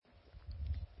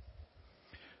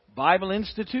Bible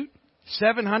Institute,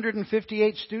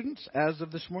 758 students as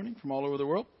of this morning from all over the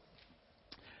world.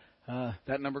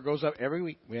 That number goes up every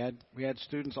week. We had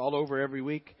students all over every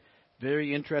week.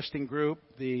 Very interesting group.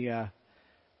 I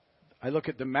look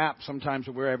at the map sometimes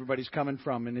of where everybody's coming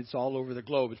from, and it's all over the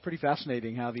globe. It's pretty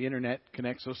fascinating how the internet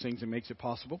connects those things and makes it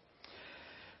possible.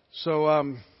 So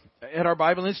at our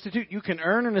Bible Institute, you can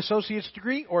earn an associate's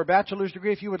degree or a bachelor's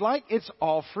degree if you would like. It's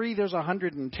all free. There's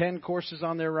 110 courses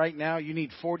on there right now. You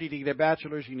need 40 to get a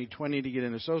bachelor's. You need 20 to get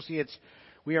an associate's.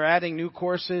 We are adding new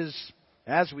courses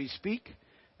as we speak,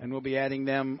 and we'll be adding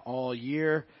them all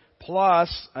year.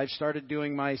 Plus, I've started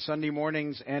doing my Sunday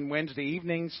mornings and Wednesday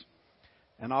evenings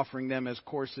and offering them as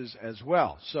courses as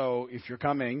well. So if you're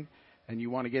coming and you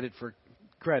want to get it for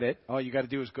credit, all you got to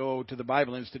do is go to the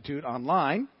Bible Institute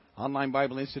online,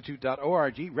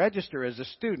 onlinebibleinstitute.org, register as a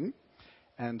student,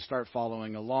 and start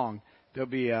following along. There'll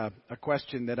be a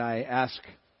question that I ask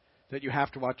that you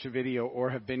have to watch a video or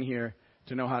have been here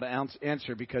to know how to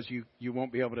answer, because you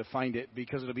won't be able to find it,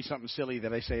 because it'll be something silly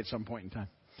that I say at some point in time.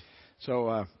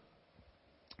 So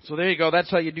there you go. That's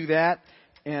how you do that.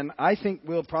 And I think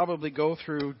we'll probably go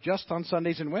through, just on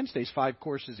Sundays and Wednesdays, 5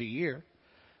 courses a year.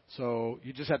 So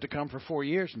you just have to come for 4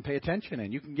 years and pay attention,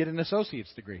 and you can get an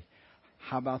associate's degree.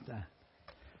 How about that?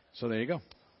 So there you go.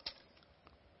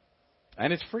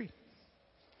 And it's free.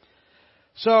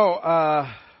 So,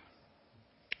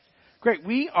 great.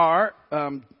 We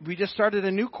just started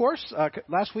a new course.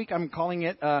 Last week I'm calling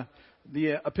it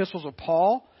the Epistles of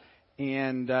Paul.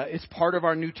 And it's part of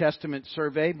our New Testament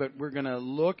survey, but we're going to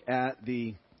look at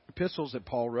the epistles that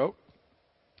Paul wrote.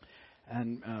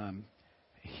 And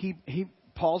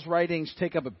Paul's writings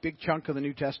take up a big chunk of the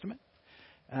New Testament.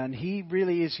 And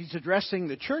he's addressing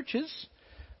the churches.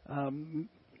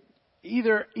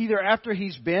 Either after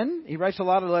he writes a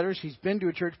lot of letters, he's been to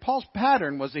a church. Paul's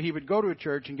pattern was that he would go to a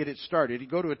church and get it started. He'd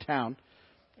go to a town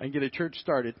and get a church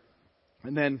started.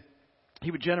 And then he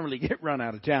would generally get run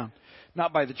out of town.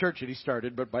 Not by the church that he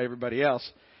started, but by everybody else.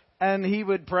 And he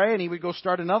would pray, and he would go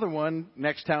start another one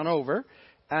next town over.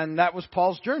 And that was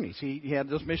Paul's journeys. He had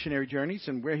those missionary journeys,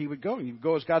 and where he would go. He would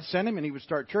go as God sent him, and he would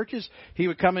start churches. He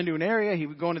would come into an area. He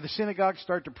would go into the synagogue,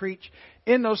 start to preach.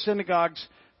 In those synagogues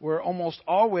were almost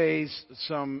always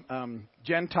some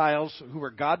Gentiles who were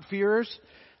God-fearers.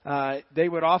 They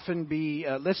would often be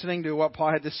listening to what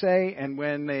Paul had to say, and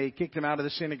when they kicked him out of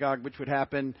the synagogue, which would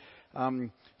happen,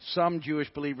 some Jewish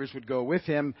believers would go with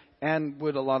him, and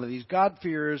with a lot of these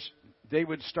God-fearers, they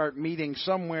would start meeting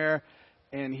somewhere,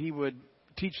 and he would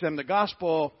teach them the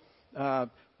gospel.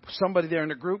 Somebody there in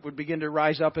the group would begin to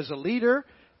rise up as a leader,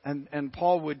 and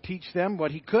Paul would teach them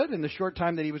what he could in the short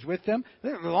time that he was with them.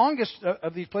 The longest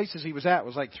of these places he was at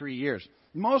was like 3 years.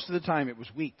 Most of the time it was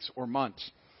weeks or months.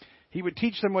 He would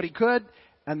teach them what he could,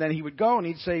 and then he would go and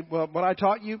he'd say, well, what I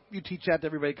taught you, you teach that to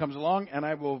everybody who comes along, and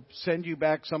I will send you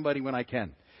back somebody when I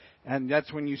can. And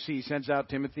that's when you see he sends out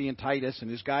Timothy and Titus and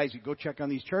his guys. He'd go check on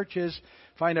these churches,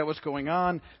 find out what's going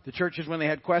on. The churches, when they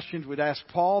had questions, would ask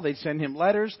Paul. They'd send him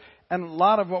letters. And a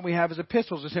lot of what we have as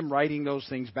epistles is him writing those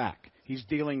things back. He's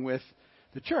dealing with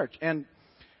the church. And,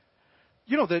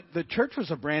 the church was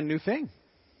a brand new thing.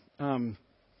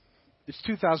 It's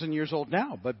 2,000 years old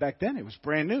now, but back then it was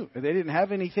brand new. They didn't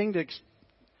have anything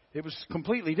it was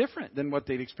completely different than what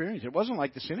they'd experienced. It wasn't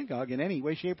like the synagogue in any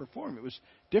way, shape, or form. It was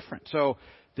different. So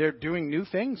they're doing new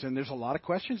things, and there's a lot of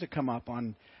questions that come up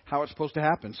on how it's supposed to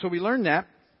happen. So we learn that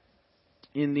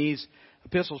in these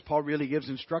epistles. Paul really gives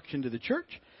instruction to the church,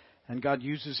 and God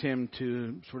uses him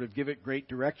to sort of give it great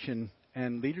direction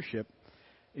and leadership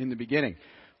in the beginning.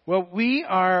 Well, we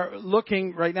are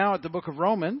looking right now at the book of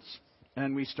Romans,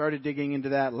 and we started digging into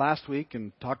that last week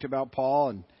and talked about Paul,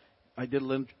 and I did a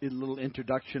little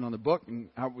introduction on the book and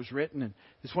how it was written. And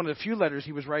it's one of the few letters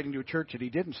he was writing to a church that he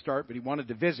didn't start, but he wanted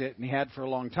to visit, and he had for a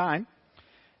long time.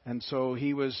 And so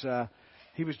he was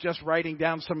just writing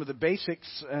down some of the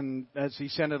basics, and as he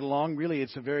sent it along, really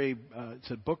it's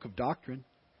a book of doctrine.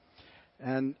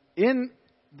 And in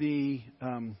the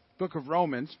book of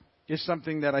Romans is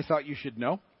something that I thought you should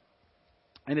know,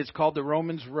 and it's called the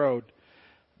Romans Road.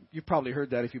 You've probably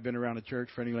heard that if you've been around a church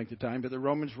for any length of time, but the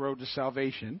Romans Road to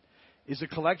Salvation is a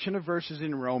collection of verses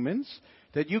in Romans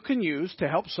that you can use to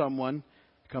help someone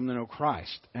come to know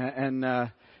Christ. And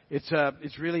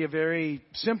it's really a very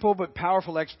simple but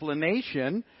powerful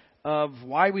explanation of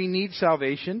why we need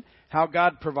salvation, how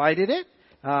God provided it,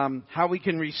 how we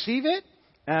can receive it,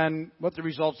 and what the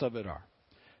results of it are.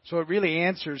 So it really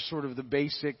answers sort of the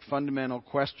basic fundamental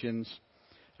questions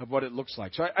of what it looks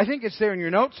like. So I think it's there in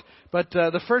your notes. But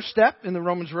the first step in the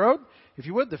Romans Road, if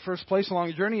you would, the first place along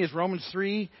the journey is Romans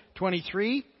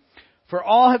 3:23. For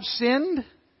all have sinned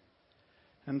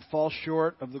and fall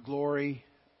short of the glory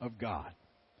of God.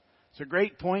 It's a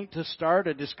great point to start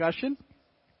a discussion.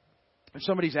 If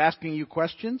somebody's asking you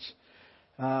questions,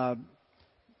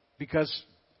 because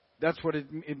that's what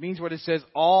it means. What it says,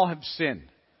 all have sinned.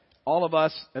 All of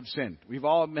us have sinned.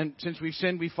 Since we've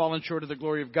sinned, we've fallen short of the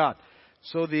glory of God.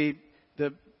 So the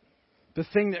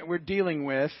thing that we're dealing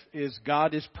with is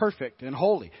God is perfect and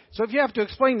holy. So if you have to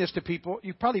explain this to people,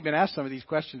 you've probably been asked some of these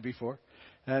questions before,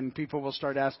 and people will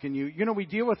start asking you. We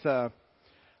deal with a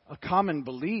common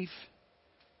belief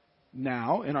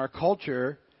now in our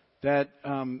culture that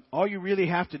all you really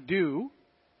have to do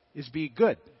is be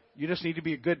good. You just need to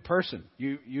be a good person.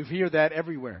 You hear that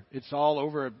everywhere. It's all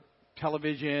over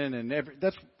television and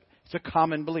it's a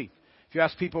common belief. If you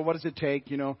ask people, what does it take,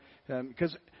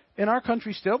 because in our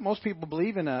country still, most people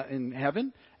believe in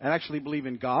heaven and actually believe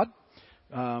in God,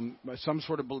 some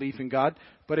sort of belief in God.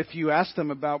 But if you ask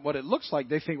them about what it looks like,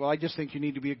 they think, well, I just think you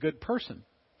need to be a good person.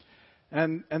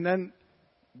 And then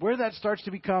where that starts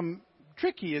to become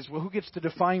tricky is, well, who gets to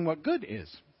define what good is,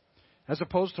 as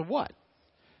opposed to what?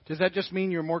 Does that just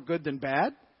mean you're more good than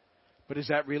bad? But is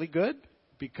that really good?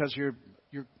 Because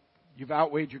you've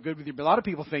outweighed your good with your. A lot of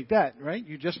people think that, right?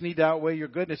 You just need to outweigh your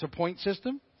good. It's a point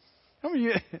system. How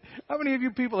many of you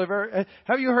people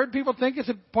have you heard people think it's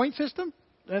a point system?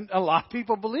 And a lot of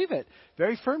people believe it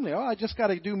very firmly. Oh, I just got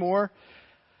to do more.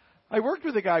 I worked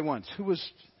with a guy once who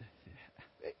was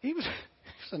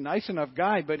a nice enough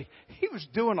guy, but he was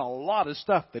doing a lot of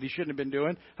stuff that he shouldn't have been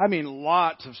doing. I mean,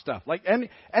 lots of stuff. Like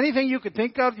anything you could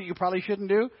think of that you probably shouldn't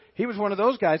do. He was one of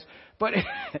those guys. But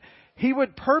he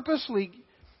would purposely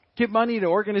give money to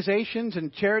organizations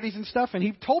and charities and stuff. And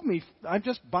he told me, I'm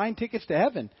just buying tickets to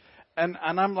heaven. And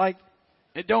I'm like,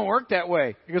 it don't work that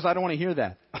way. Because I don't want to hear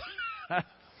that.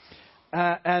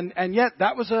 And yet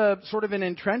that was a sort of an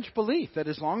entrenched belief that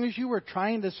as long as you were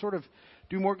trying to sort of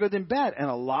do more good than bad. And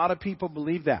a lot of people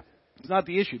believe that. It's not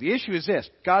the issue. The issue is this.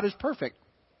 God is perfect.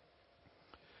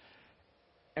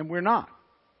 And we're not.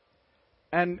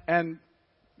 And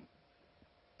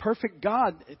perfect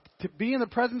God, to be in the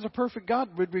presence of perfect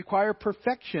God would require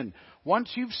perfection.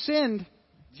 Once you've sinned,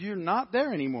 you're not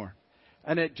there anymore.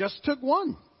 And it just took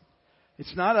one.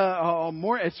 It's not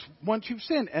it's once you've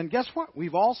sinned. And guess what?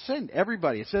 We've all sinned.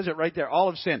 Everybody. It says it right there. All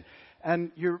have sinned.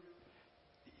 And you're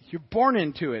born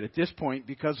into it at this point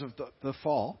because of the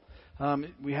fall.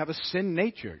 We have a sin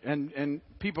nature. And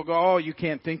people go, oh, you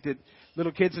can't think that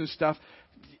little kids and stuff.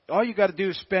 All you got to do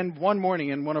is spend one morning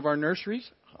in one of our nurseries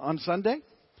on Sunday,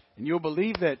 and you'll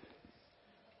believe that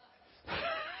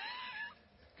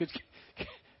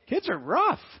kids are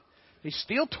rough. They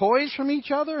steal toys from each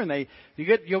other, and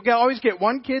you'll always get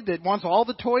one kid that wants all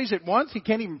the toys at once. He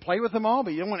can't even play with them all,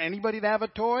 but you don't want anybody to have a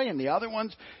toy, and the other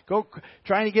ones go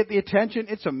trying to get the attention.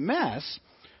 It's a mess,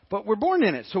 but we're born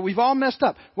in it, so we've all messed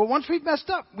up. Well, once we've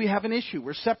messed up, we have an issue.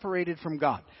 We're separated from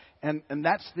God, and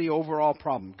that's the overall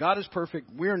problem. God is perfect,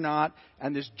 we're not,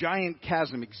 and this giant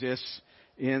chasm exists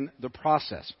in the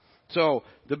process. So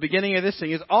the beginning of this thing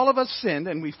is all of us sinned,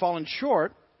 and we've fallen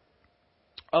short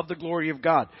of the glory of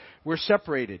God. We're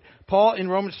separated. Paul in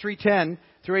Romans 3:10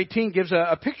 through 18 gives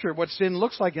a picture of what sin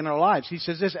looks like in our lives. He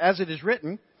says this, as it is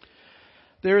written,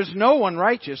 there is no one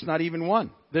righteous, not even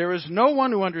one. There is no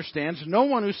one who understands, no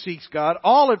one who seeks God.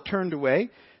 All have turned away.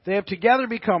 They have together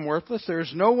become worthless. There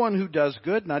is no one who does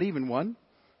good, not even one.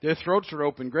 Their throats are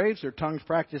open graves. Their tongues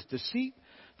practice deceit.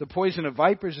 The poison of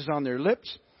vipers is on their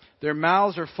lips. Their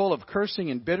mouths are full of cursing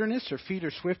and bitterness. Their feet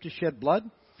are swift to shed blood.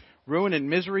 Ruin and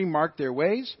misery mark their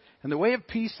ways, and the way of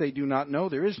peace they do not know.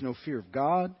 There is no fear of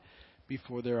God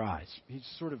before their eyes. He's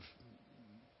sort of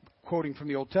quoting from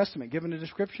the Old Testament, giving a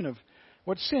description of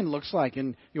what sin looks like.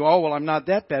 And I'm not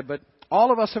that bad, but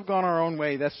all of us have gone our own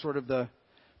way. That's sort of the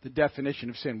definition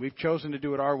of sin. We've chosen to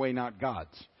do it our way, not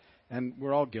God's. And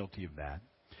we're all guilty of that.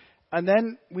 And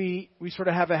then we sort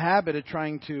of have a habit of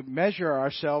trying to measure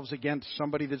ourselves against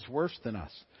somebody that's worse than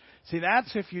us. See,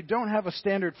 that's if you don't have a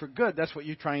standard for good, that's what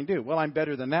you try and do. Well, I'm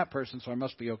better than that person, so I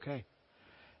must be okay.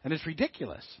 And it's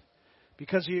ridiculous.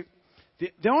 Because you're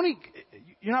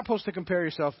not supposed to compare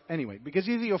yourself anyway. Because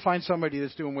either you'll find somebody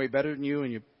that's doing way better than you,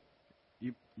 and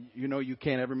you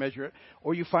can't ever measure it,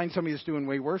 or you find somebody that's doing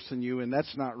way worse than you, and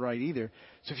that's not right either.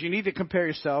 So if you need to compare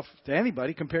yourself to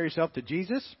anybody, compare yourself to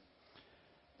Jesus,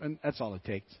 and that's all it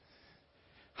takes.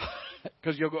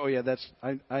 Because you'll go, oh yeah,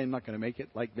 I'm not going to make it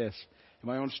like this. In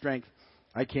my own strength,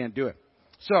 I can't do it.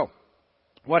 So,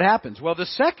 what happens? Well, the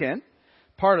second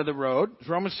part of the road,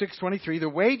 Romans 6:23, the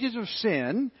wages of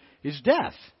sin is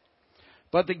death.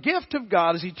 But the gift of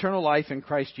God is eternal life in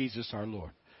Christ Jesus our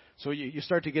Lord. So you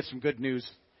start to get some good news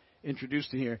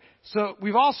introduced in here. So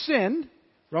we've all sinned.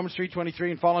 Romans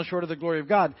 3:23, and fallen short of the glory of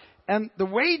God. And the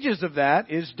wages of that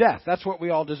is death. That's what we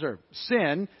all deserve.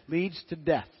 Sin leads to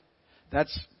death.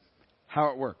 That's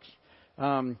how it works.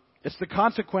 It's the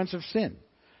consequence of sin.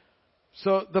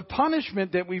 So the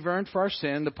punishment that we've earned for our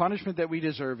sin, the punishment that we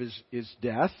deserve is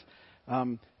death.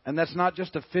 And that's not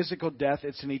just a physical death,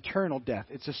 it's an eternal death.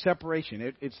 It's a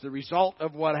separation. It's the result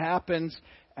of what happens,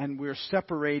 and we're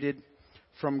separated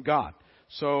from God.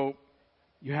 So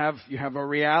you have a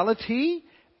reality,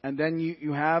 and then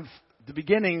you have the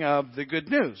beginning of the good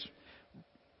news.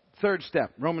 Third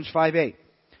step, Romans 5:8.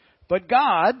 But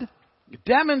God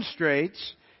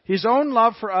demonstrates His own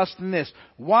love for us in this: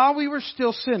 while we were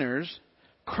still sinners,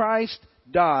 Christ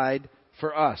died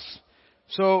for us.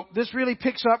 So this really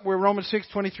picks up where Romans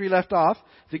 6:23 left off.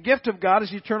 The gift of God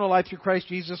is eternal life through Christ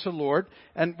Jesus the Lord.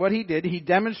 And what He did, He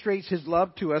demonstrates His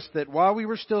love to us that while we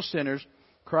were still sinners,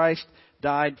 Christ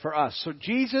died for us. So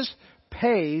Jesus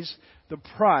pays the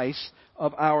price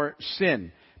of our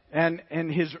sin. And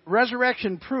His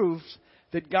resurrection proves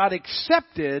that God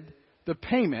accepted the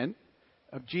payment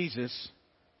of Jesus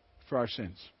for our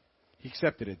sins. He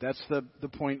accepted it. That's the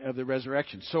point of the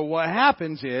resurrection. So what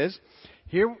happens is,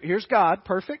 here's God,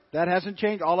 perfect. That hasn't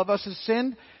changed. All of us have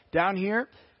sinned. Down here,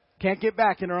 can't get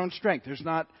back in our own strength. There's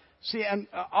not... See, and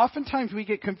oftentimes we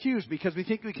get confused because we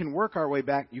think we can work our way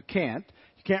back. You can't.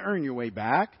 You can't earn your way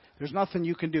back. There's nothing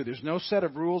you can do. There's no set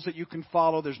of rules that you can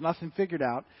follow. There's nothing figured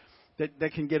out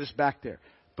that can get us back there.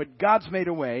 But God's made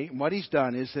a way. And what He's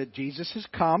done is that Jesus has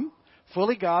come,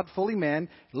 fully God, fully man,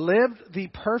 lived the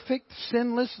perfect,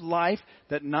 sinless life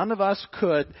that none of us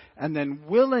could, and then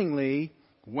willingly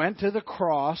went to the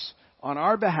cross on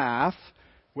our behalf,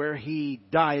 where He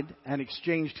died and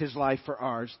exchanged His life for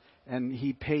ours, and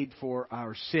He paid for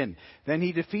our sin. Then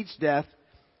He defeats death.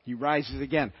 He rises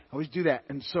again. Always do that.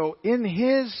 And so in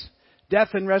His death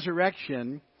and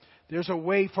resurrection, there's a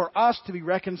way for us to be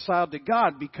reconciled to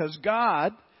God, because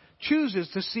God chooses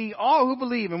to see all who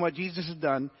believe in what Jesus has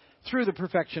done through the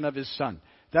perfection of His Son.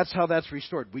 That's how that's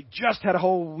restored. We just had a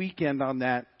whole weekend on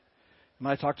that, and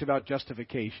I talked about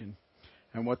justification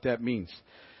and what that means.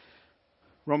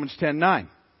 Romans 10:9.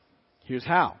 Here's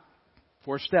how.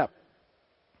 Fourth step.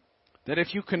 That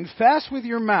if you confess with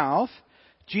your mouth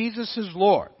Jesus is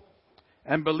Lord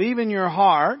and believe in your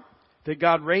heart that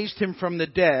God raised Him from the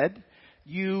dead,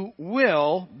 you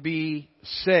will be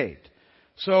saved.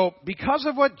 So because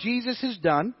of what Jesus has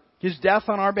done, His death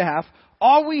on our behalf,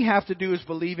 all we have to do is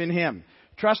believe in Him,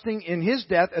 trusting in His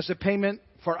death as a payment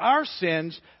for our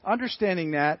sins,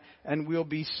 understanding that, and we'll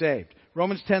be saved.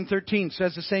 Romans 10:13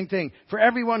 says the same thing. For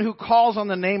everyone who calls on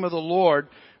the name of the Lord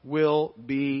will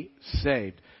be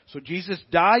saved. So Jesus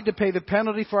died to pay the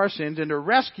penalty for our sins and to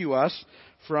rescue us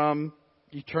from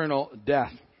eternal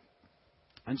death.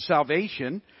 And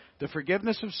salvation, the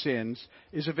forgiveness of sins,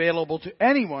 is available to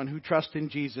anyone who trusts in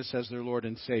Jesus as their Lord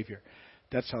and Savior.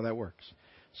 That's how that works.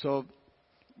 So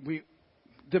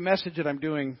the message that I'm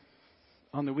doing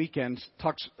on the weekends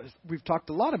we've talked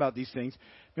a lot about these things.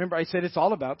 Remember, I said it's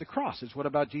all about the cross. It's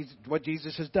what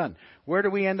Jesus has done. Where do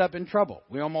we end up in trouble?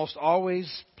 We almost always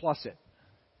plus it.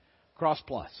 Cross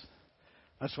plus.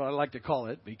 That's what I like to call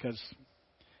it, because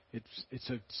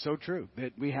it's so true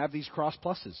that we have these cross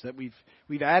pluses, that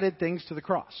we've added things to the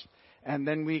cross, and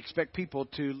then we expect people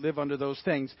to live under those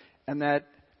things, and that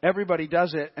everybody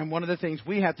does it. And one of the things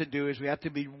we have to do is we have to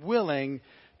be willing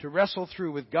to wrestle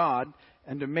through with God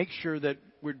and to make sure that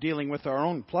we're dealing with our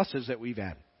own pluses that we've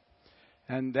added.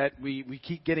 And that we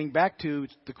keep getting back to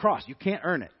the cross. You can't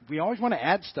earn it. We always want to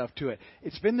add stuff to it.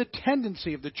 It's been the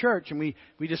tendency of the church, and we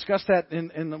discussed that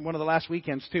in one of the last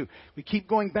weekends too. We keep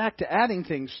going back to adding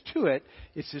things to it.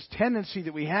 It's this tendency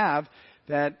that we have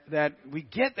that we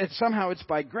get that somehow it's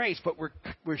by grace, but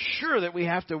we're sure that we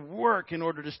have to work in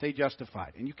order to stay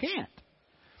justified. And you can't.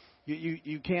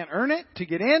 You can't earn it to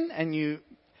get in, and you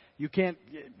can't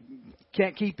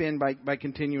keep in by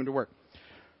continuing to work.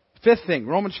 Fifth thing,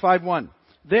 Romans 5:1.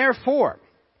 Therefore,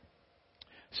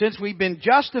 since we've been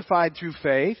justified through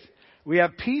faith, we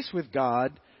have peace with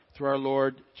God through our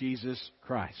Lord Jesus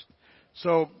Christ.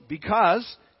 So, because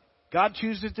God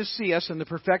chooses to see us in the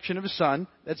perfection of His Son,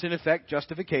 that's in effect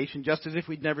justification, just as if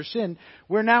we'd never sinned,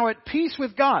 we're now at peace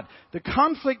with God. The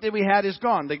conflict that we had is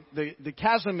gone. The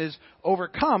chasm is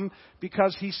overcome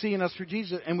because He's seeing us through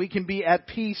Jesus, and we can be at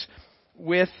peace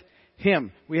with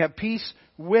Him. We have peace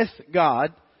with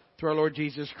God through our Lord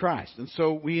Jesus Christ. And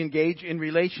so we engage in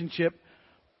relationship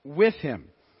with Him.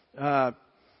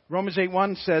 Romans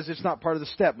 8:1 says it's not part of the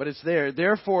step, but it's there.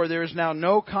 Therefore, there is now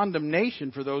no condemnation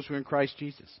for those who are in Christ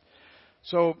Jesus.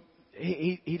 So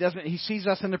He sees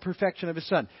us in the perfection of His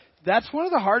Son. That's one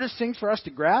of the hardest things for us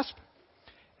to grasp.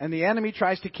 And the enemy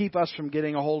tries to keep us from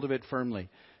getting a hold of it firmly,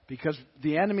 because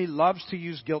the enemy loves to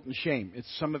use guilt and shame.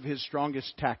 It's some of his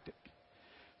strongest tactic.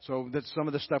 So that's some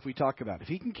of the stuff we talk about. If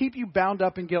he can keep you bound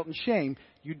up in guilt and shame,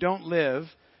 you don't live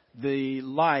the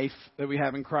life that we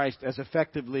have in Christ as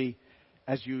effectively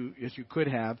as you could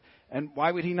have. And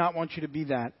why would he not want you to be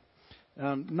that?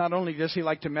 Not only does he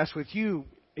like to mess with you,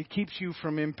 it keeps you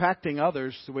from impacting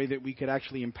others the way that we could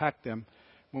actually impact them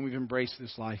when we've embraced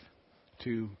this life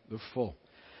to the full.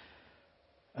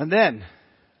 And then,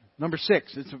 number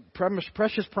 6, it's a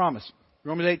precious promise.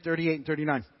 Romans 8:38 and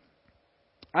 39.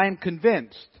 I am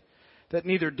convinced that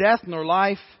neither death nor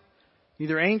life,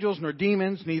 neither angels nor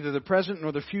demons, neither the present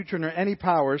nor the future, nor any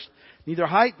powers, neither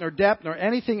height nor depth, nor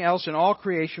anything else in all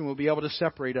creation will be able to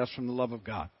separate us from the love of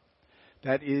God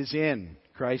that is in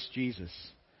Christ Jesus,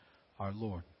 our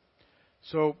Lord.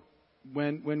 So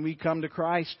when we come to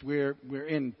Christ, we're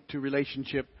into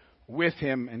relationship with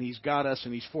Him, and He's got us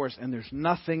and He's for us, and there's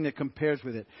nothing that compares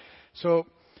with it. So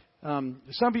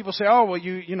some people say, oh, well,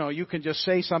 you can just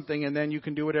say something and then you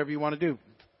can do whatever you want to do.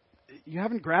 You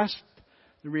haven't grasped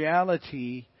the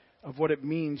reality of what it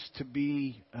means to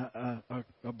be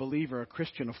a believer, a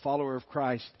Christian, a follower of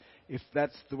Christ, if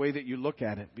that's the way that you look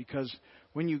at it. Because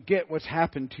when you get what's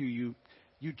happened to you,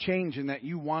 you change in that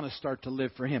you want to start to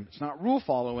live for Him. It's not rule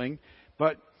following,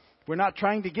 but we're not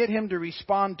trying to get Him to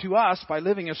respond to us by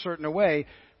living a certain way.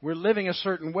 We're living a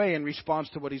certain way in response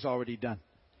to what He's already done.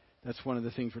 That's one of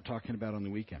the things we're talking about on the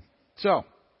weekend. So,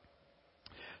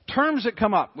 terms that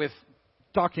come up with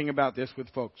talking about this with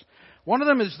folks. One of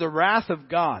them is the wrath of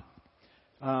God.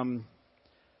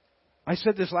 I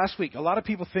said this last week. A lot of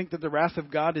people think that the wrath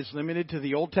of God is limited to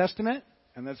the Old Testament,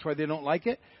 and that's why they don't like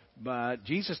it. But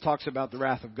Jesus talks about the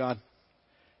wrath of God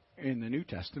in the New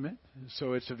Testament,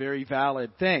 so it's a very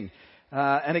valid thing.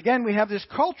 And again, we have this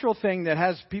cultural thing that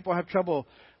has people have trouble.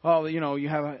 Oh, you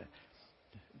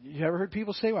ever heard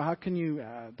people say, well, how can you,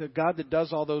 the God that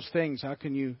does all those things, how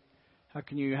can you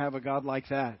have a God like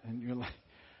that? And you're like,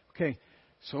 okay,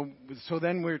 so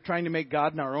then we're trying to make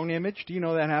God in our own image. Do you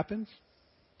know that happens?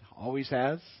 Always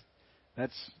has.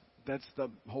 That's the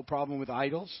whole problem with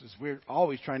idols, is we're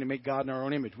always trying to make God in our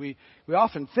own image. We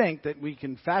often think that we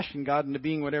can fashion God into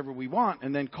being whatever we want,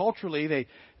 and then culturally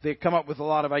they come up with a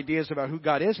lot of ideas about who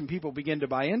God is, and people begin to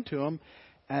buy into them,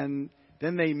 and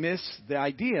then they miss the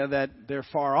idea that they're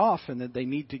far off and that they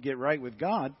need to get right with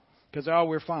God because, oh,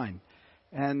 we're fine.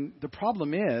 And the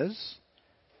problem is,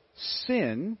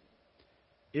 sin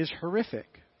is horrific.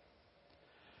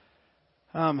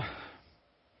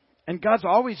 And God's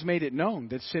always made it known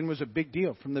that sin was a big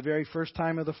deal from the very first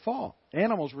time of the fall.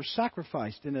 Animals were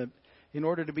sacrificed in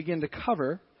order to begin to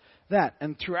cover that.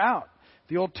 And throughout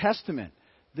the Old Testament,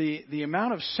 the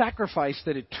amount of sacrifice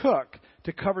that it took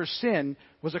to cover sin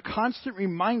was a constant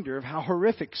reminder of how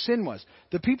horrific sin was.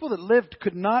 The people that lived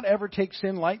could not ever take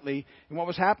sin lightly in what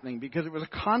was happening, because it was a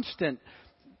constant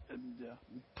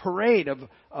parade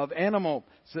of animals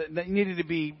that needed to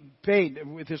be paid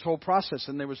with this whole process,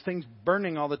 and there was things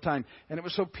burning all the time. And it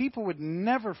was so people would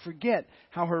never forget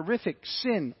how horrific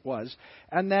sin was,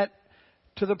 and that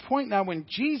to the point now when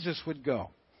Jesus would go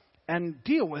and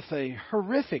deal with a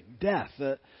horrific death,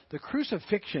 the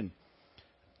crucifixion,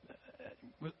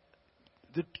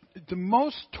 the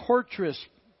most torturous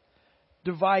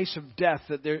device of death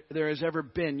that there has ever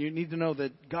been. You need to know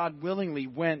that God willingly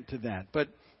went to that. But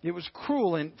it was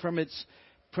cruel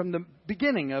from the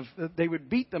beginning. They would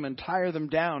beat them and tire them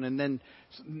down and then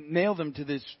nail them to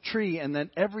this tree. And then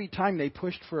every time they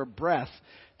pushed for a breath,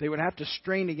 they would have to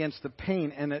strain against the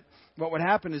pain. And what would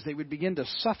happen is they would begin to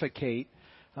suffocate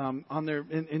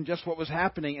in just what was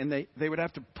happening, and they would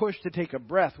have to push to take a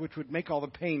breath, which would make all the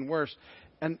pain worse,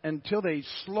 and until they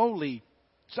slowly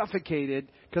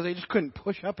suffocated because they just couldn't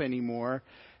push up anymore,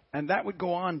 and that would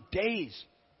go on days,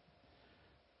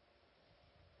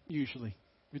 usually.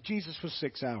 But Jesus was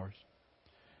 6 hours,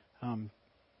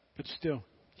 but still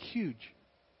huge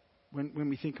when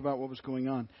we think about what was going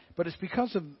on. But it's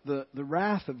because of the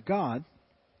wrath of God,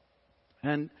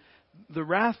 and the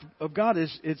wrath of God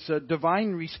it's a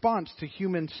divine response to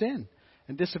human sin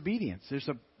and disobedience.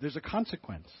 There's a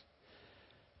consequence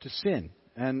to sin,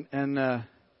 and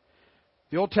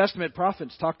the Old Testament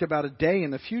prophets talked about a day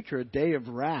in the future, a day of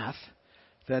wrath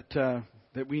that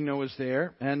we know is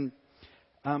there, and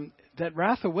that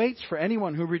wrath awaits for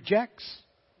anyone who rejects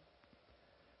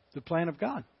the plan of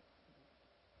God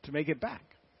to make it back.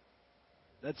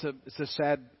 It's a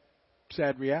sad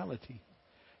reality.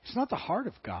 It's not the heart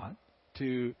of God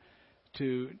to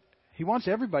He wants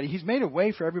everybody. He's made a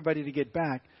way for everybody to get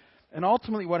back. And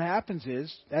ultimately what happens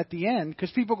is, at the end,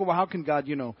 because people go, well, how can God,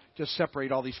 just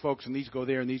separate all these folks and these go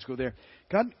there and these go there?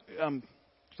 God,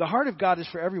 the heart of God is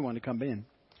for everyone to come in.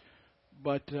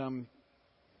 But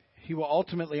He will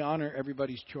ultimately honor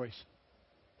everybody's choice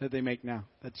that they make now.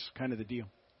 That's kind of the deal.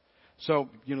 So,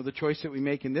 the choice that we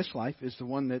make in this life is the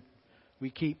one that we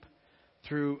keep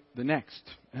through the next.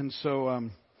 And so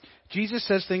Jesus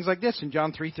says things like this in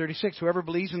John 3:36. Whoever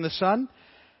believes in the Son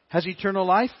has eternal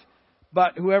life,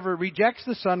 but whoever rejects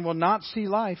the Son will not see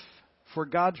life, for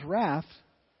God's wrath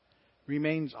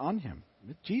remains on him.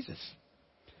 Jesus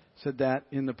said that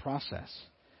in the process.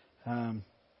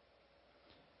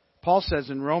 Paul says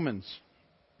in Romans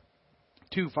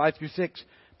 2:5-6,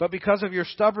 but because of your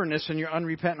stubbornness and your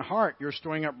unrepentant heart, you're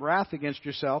storing up wrath against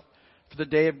yourself for the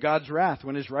day of God's wrath,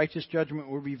 when His righteous judgment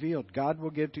will be revealed. God will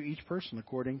give to each person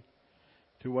according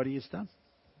to what he has done.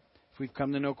 If we've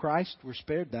come to know Christ, we're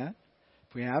spared that.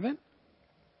 If we haven't,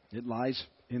 it lies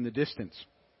in the distance.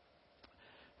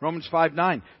 Romans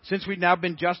 5:9, since we've now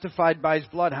been justified by His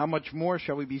blood, how much more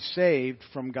shall we be saved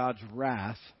from God's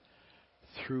wrath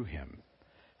through Him?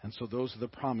 And so those are the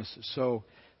promises. So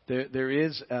there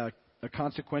is a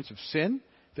consequence of sin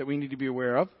that we need to be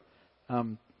aware of.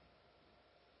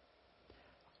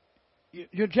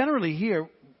 You're generally here,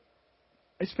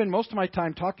 I spend most of my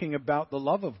time talking about the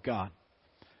love of God,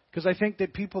 because I think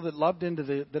that people that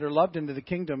are loved into the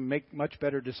kingdom make much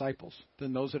better disciples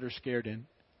than those that are scared in.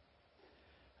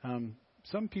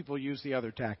 Some people use the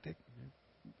other tactic.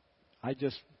 I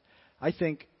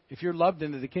think if you're loved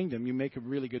into the kingdom, you make a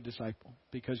really good disciple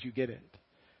because you get it.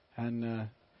 And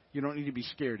you don't need to be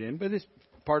scared in, but it's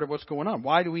part of what's going on.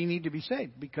 Why do we need to be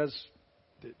saved? Because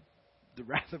the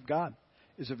wrath of God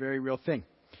is a very real thing.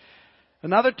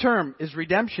 Another term is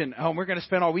redemption. We're going to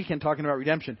spend all weekend talking about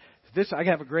redemption. I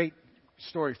have a great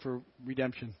story for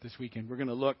redemption this weekend. We're going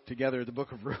to look together at the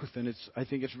book of Ruth, and I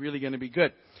think it's really going to be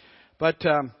good. But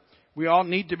we all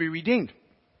need to be redeemed.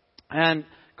 And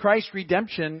Christ's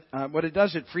redemption, what it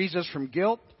does, it frees us from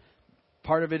guilt.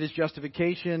 Part of it is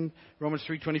justification. Romans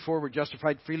 3:24, we're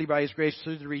justified freely by His grace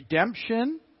through the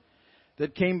redemption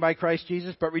that came by Christ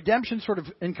Jesus. But redemption sort of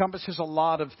encompasses a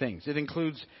lot of things. It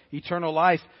includes eternal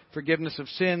life, forgiveness of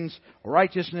sins,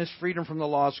 righteousness, freedom from the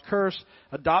law's curse,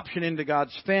 adoption into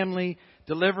God's family,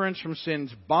 deliverance from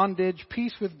sin's bondage,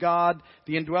 peace with God,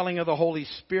 the indwelling of the Holy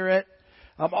Spirit.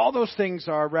 All those things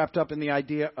are wrapped up in the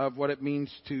idea of what it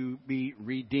means to be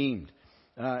redeemed.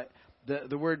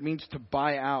 The word means to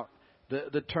buy out.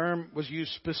 The term was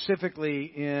used specifically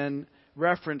in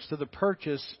reference to the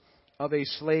purchase of a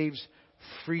slave's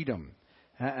freedom.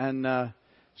 And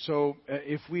so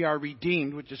if we are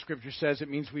redeemed, which the Scripture says, it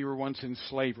means we were once in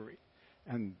slavery.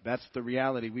 And that's the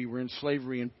reality. We were in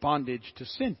slavery and bondage to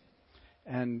sin.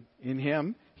 And in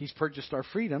Him, He's purchased our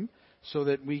freedom so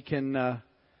that we can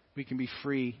be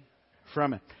free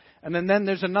from it. And then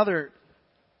there's another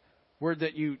word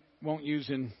that you won't use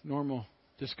in normal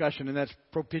discussion, and that's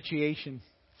propitiation.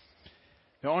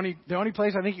 The only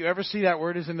place I think you ever see that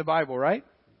word is in the Bible, right?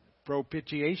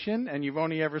 Propitiation, and you've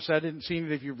only ever said it and seen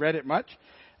it if you've read it much.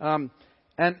 And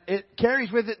it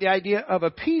carries with it the idea of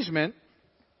appeasement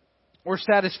or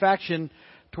satisfaction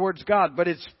towards God, but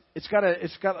it's got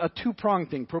a two-pronged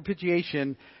thing.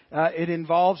 Propitiation, it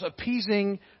involves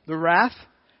appeasing the wrath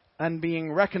and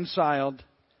being reconciled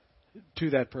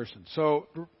to that person. So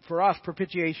for us,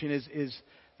 propitiation is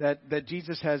that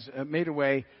Jesus has made a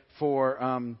way for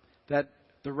that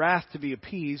the wrath to be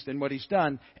appeased in what He's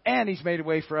done, and He's made a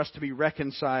way for us to be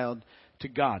reconciled to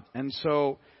God. And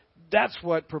so that's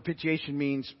what propitiation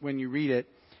means when you read it.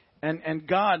 And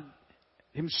God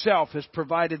Himself has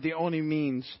provided the only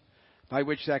means by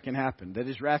which that can happen, that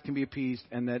His wrath can be appeased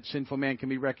and that sinful man can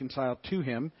be reconciled to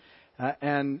Him.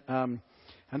 And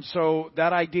so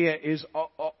that idea is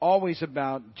always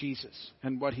about Jesus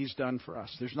and what He's done for us.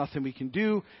 There's nothing we can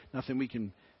do, nothing we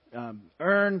can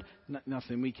earn,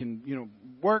 nothing we can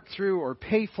work through or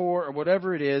pay for or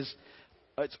whatever it is.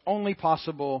 It's only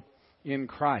possible in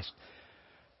Christ.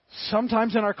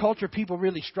 Sometimes in our culture, people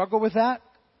really struggle with that.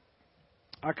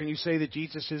 How can you say that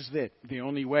Jesus is the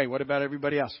only way? What about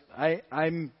everybody else?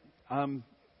 There's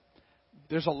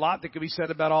a lot that could be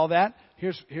said about all that.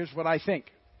 Here's what I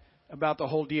think about the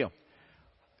whole deal.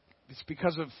 It's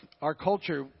because of our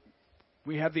culture,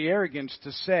 we have the arrogance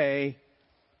to say,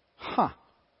 how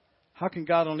can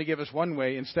God only give us one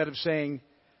way, instead of saying,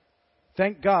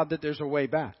 thank God that there's a way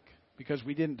back, because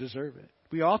we didn't deserve it.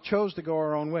 We all chose to go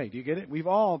our own way. Do you get it? We've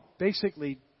all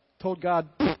basically told God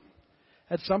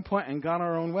at some point and gone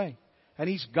our own way. And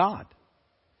He's God,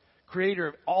 creator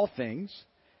of all things,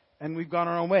 and we've gone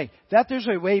our own way. That there's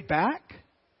a way back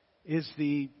is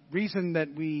the reason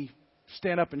that we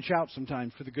stand up and shout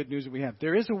sometimes for the good news that we have.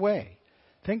 There is a way.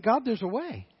 Thank God there's a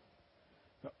way.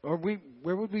 Or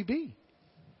where would we be?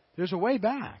 There's a way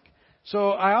back.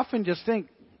 So I often just think,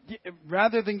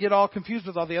 rather than get all confused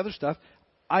with all the other stuff,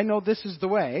 I know this is the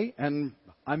way, and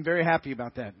I'm very happy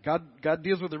about that. God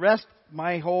deals with the rest.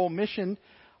 My whole mission,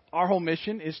 our whole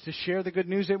mission, is to share the good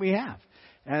news that we have.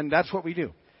 And that's what we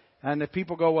do. And if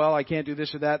people go, well, I can't do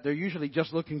this or that, they're usually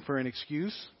just looking for an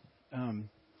excuse,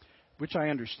 which I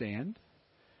understand.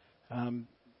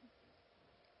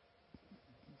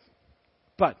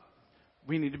 But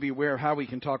we need to be aware of how we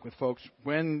can talk with folks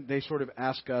when they sort of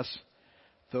ask us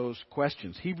those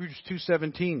questions. Hebrews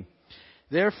 2:17.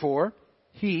 Therefore,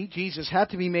 he, Jesus, had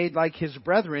to be made like his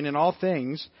brethren in all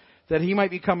things, that he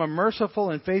might become a merciful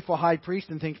and faithful high priest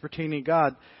in things pertaining to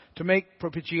God, to make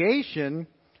propitiation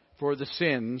for the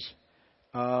sins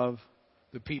of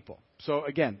the people. So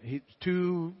again,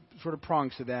 two sort of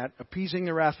prongs to that: appeasing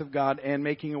the wrath of God and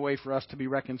making a way for us to be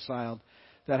reconciled.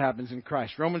 That happens in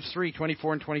Christ. Romans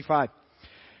 3:24 and 25.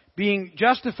 Being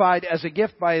justified as a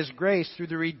gift by his grace through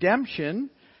the redemption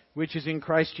which is in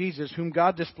Christ Jesus, whom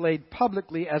God displayed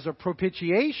publicly as a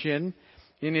propitiation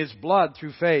in his blood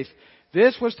through faith.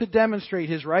 This was to demonstrate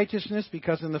his righteousness,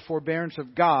 because in the forbearance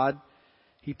of God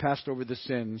he passed over the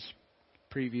sins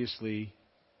previously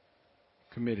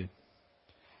committed.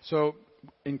 So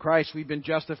in Christ we've been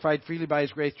justified freely by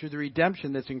his grace through the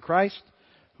redemption that's in Christ,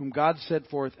 whom God set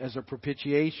forth as a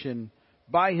propitiation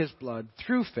by his blood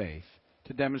through faith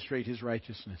to demonstrate his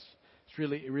righteousness. It's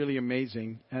really, really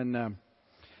amazing. And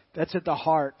that's at the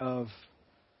heart of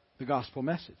the gospel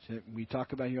message that we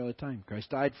talk about here all the time. Christ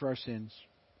died for our sins,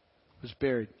 was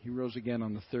buried, he rose again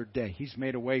on the third day. He's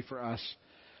made a way for us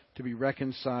to be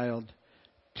reconciled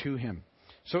to him.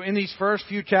 So in these first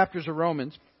few chapters of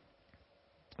Romans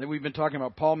that we've been talking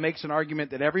about, Paul makes an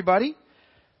argument that everybody,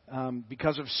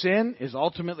 because of sin, is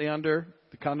ultimately under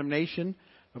the condemnation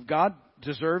of God,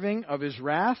 deserving of his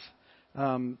wrath.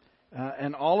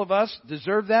 And all of us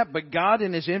deserve that, but God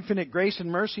in his infinite grace and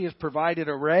mercy has provided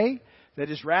a way that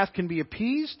his wrath can be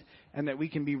appeased and that we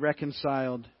can be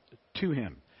reconciled to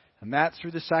him. And that's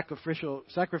through the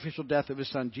sacrificial death of his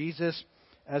son Jesus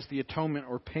as the atonement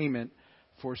or payment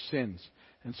for sins.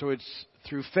 And so it's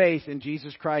through faith in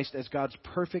Jesus Christ as God's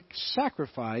perfect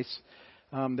sacrifice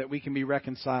that we can be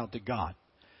reconciled to God.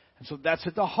 And so that's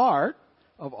at the heart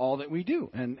of all that we do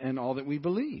and all that we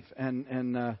believe.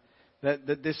 And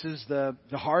that this is the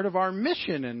heart of our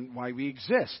mission and why we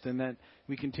exist, and that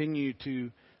we continue to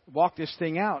walk this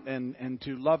thing out and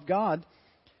to love God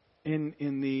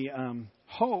in the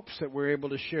hopes that we're able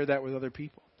to share that with other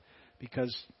people,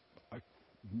 because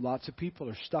lots of people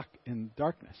are stuck in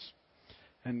darkness.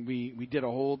 And we did a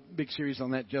whole big series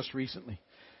on that just recently.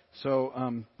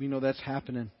 So we know that's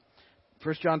happening.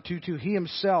 1 John 2:2, he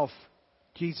himself,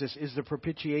 Jesus, is the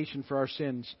propitiation for our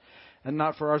sins, and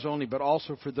not for ours only, but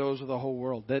also for those of the whole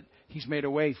world, that he's made a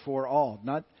way for all,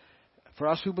 not for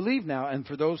us who believe now and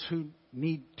for those who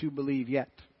need to believe yet.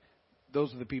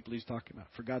 Those are the people he's talking about.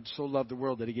 For God so loved the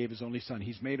world that he gave his only son.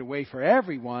 He's made a way for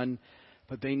everyone,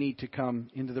 but they need to come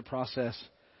into the process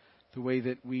the way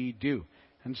that we do.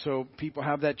 And so people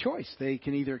have that choice. They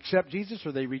can either accept Jesus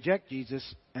or they reject Jesus,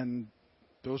 and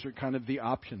those are kind of the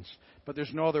options. But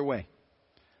there's no other way.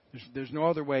 There's no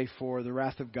other way for the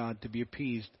wrath of God to be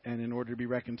appeased and in order to be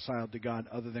reconciled to God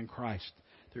other than Christ.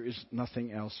 There is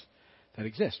nothing else that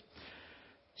exists.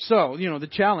 So, the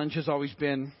challenge has always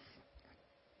been,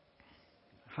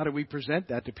 how do we present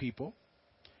that to people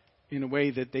in a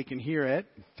way that they can hear it,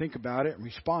 think about it, and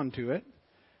respond to it,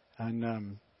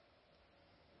 and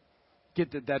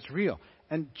get that that's real.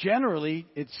 And generally,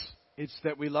 it's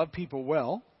that we love people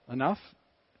well enough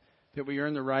that we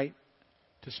earn the right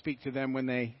to speak to them when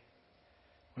they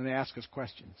ask us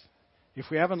questions. If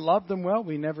we haven't loved them well,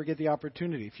 we never get the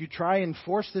opportunity. If you try and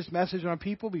force this message on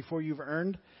people before you've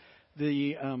earned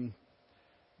the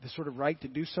sort of right to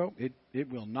do so, it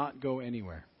will not go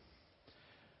anywhere.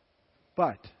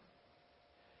 But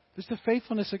it's the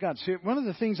faithfulness of God. See, one of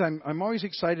the things I'm always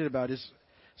excited about is,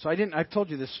 I've told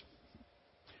you this,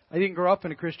 I didn't grow up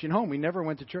in a Christian home. We never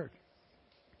went to church.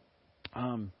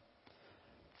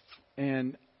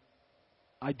 And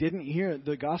I didn't hear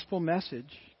the gospel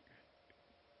message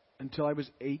until I was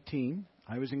 18.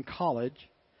 I was in college,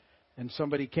 and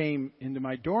somebody came into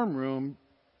my dorm room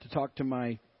to talk to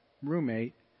my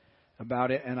roommate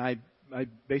about it, and I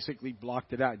basically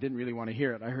blocked it out. I didn't really want to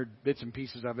hear it. I heard bits and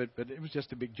pieces of it, but it was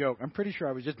just a big joke. I'm pretty sure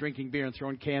I was just drinking beer and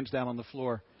throwing cans down on the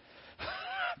floor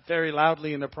very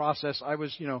loudly in the process. I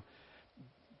was,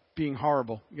 being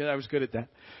horrible. Yeah, I was good at that.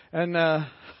 And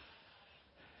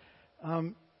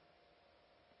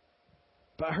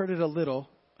But I heard it a little,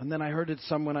 and then I heard it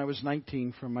some when I was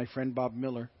 19 from my friend Bob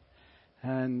Miller.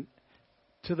 And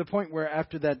to the point where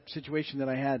after that situation that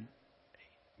I had,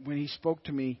 when he spoke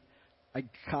to me, I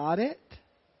got it,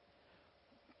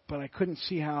 but I couldn't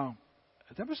see how.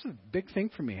 That was a big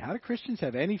thing for me. How do Christians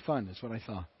have any fun is what I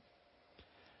thought.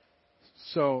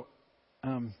 So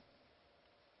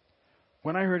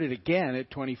when I heard it again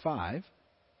at 25,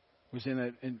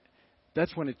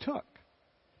 that's when it took.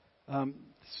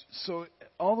 So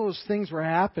all those things were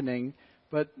happening,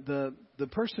 but the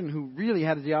person who really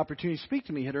had the opportunity to speak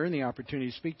to me had earned the opportunity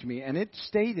to speak to me, and it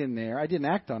stayed in there. I didn't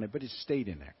act on it, but it stayed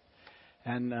in there.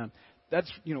 And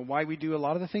that's why we do a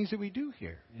lot of the things that we do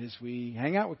here, is we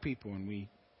hang out with people and we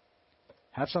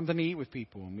have something to eat with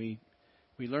people, and we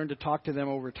learn to talk to them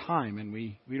over time, and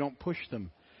we don't push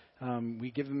them. We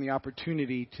give them the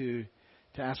opportunity to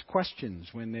ask questions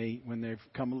when they've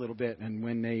come a little bit, and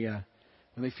when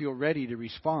they feel ready to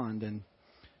respond. And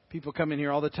people come in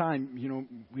here all the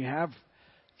time. We have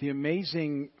the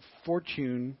amazing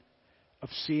fortune of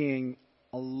seeing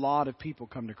a lot of people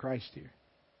come to Christ here.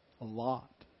 A lot.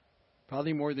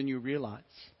 Probably more than you realize.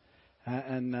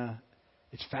 And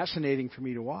it's fascinating for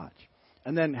me to watch.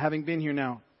 And then, having been here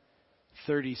now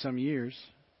 30-some years,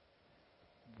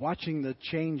 watching the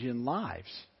change in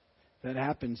lives that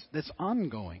happens, that's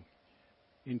ongoing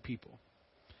in people.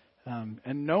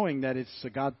 And knowing that it's a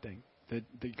God thing,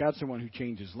 that God's the one who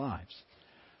changes lives.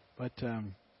 But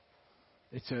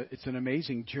it's an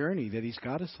amazing journey that He's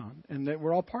got us on, and that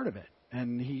we're all part of it.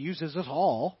 And He uses us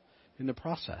all in the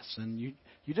process. And you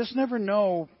just never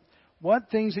know what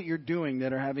things that you're doing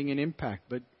that are having an impact,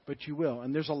 but you will.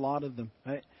 And there's a lot of them.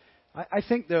 I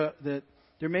think that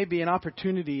there may be an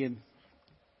opportunity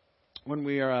when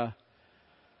we have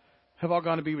all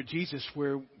gone to be with Jesus,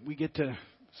 where we get to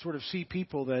sort of see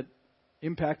people that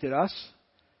impacted us,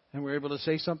 and we're able to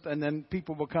say something, and then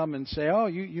people will come and say, "Oh,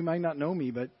 you might not know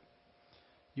me, but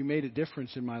you made a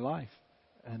difference in my life."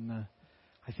 And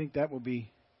I think that'll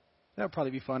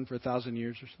probably be fun for 1,000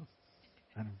 years or so.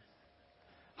 I don't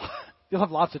know. You'll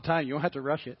have lots of time. You won't have to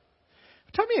rush it.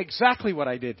 Tell me exactly what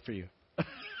I did for you.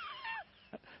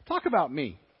 Talk about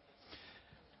me.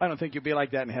 I don't think you'll be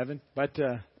like that in heaven, but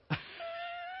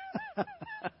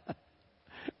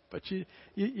but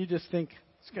you just think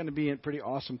it's going to be a pretty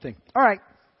awesome thing. All right.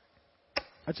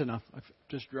 That's enough. I'm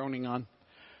just droning on.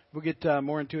 We'll get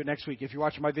more into it next week. If you're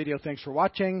watching my video, thanks for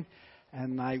watching,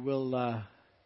 and I will